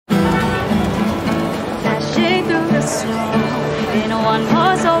slow in a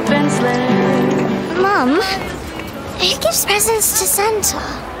one-horse open sleigh. Mum, who gives presents to Santa?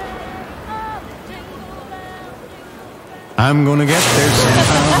 I'm gonna get there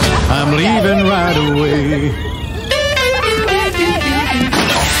somehow. I'm leaving right away.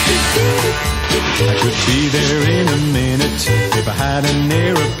 I could be there in a minute if I had an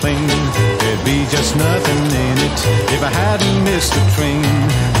aeroplane. There'd be just nothing in it if I hadn't missed a train.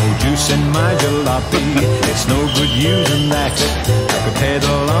 No juice in my jalopy, it's no good using that. I could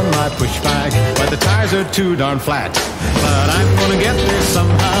pedal on my pushback, but the tires are too darn flat. But I'm gonna get there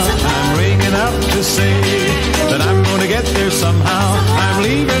somehow. I'm ringing up to say that I'm gonna get there somehow. I'm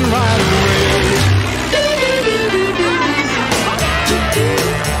leaving right away.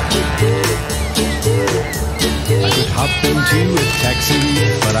 I could hop into a taxi,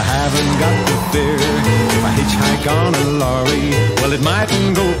 but I haven't got the fare. If I hitchhike on a lorry, well, it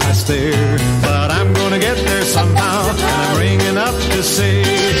mightn't go past there. But I'm gonna get there somehow, and I'm ringing up to say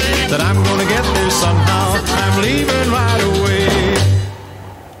that I'm gonna get there somehow. I'm leaving right away.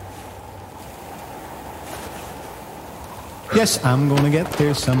 Yes, I'm gonna get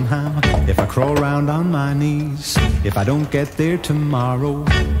there somehow. If I crawl around on my knees, if I don't get there tomorrow,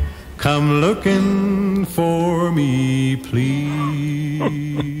 come looking for me, please.